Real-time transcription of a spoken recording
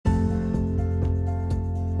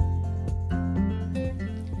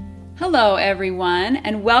Hello, everyone,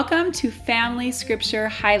 and welcome to Family Scripture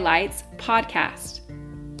Highlights podcast.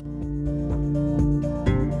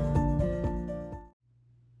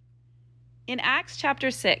 In Acts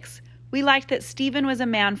chapter 6, we liked that Stephen was a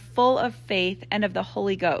man full of faith and of the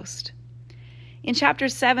Holy Ghost. In chapter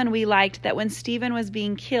 7, we liked that when Stephen was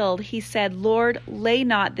being killed, he said, "Lord, lay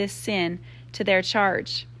not this sin to their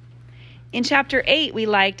charge." In chapter 8, we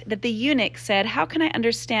liked that the eunuch said, "How can I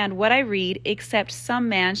understand what I read except some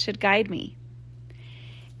man should guide me?"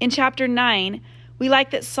 In chapter 9, we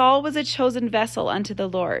liked that Saul was a chosen vessel unto the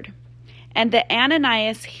Lord, and that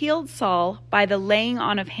Ananias healed Saul by the laying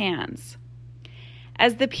on of hands.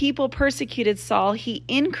 As the people persecuted Saul, he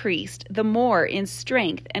increased the more in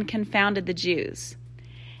strength and confounded the Jews.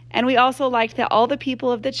 And we also liked that all the people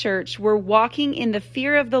of the church were walking in the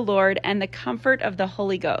fear of the Lord and the comfort of the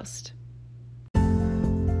Holy Ghost.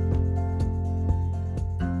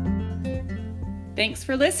 Thanks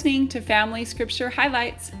for listening to Family Scripture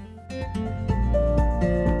Highlights.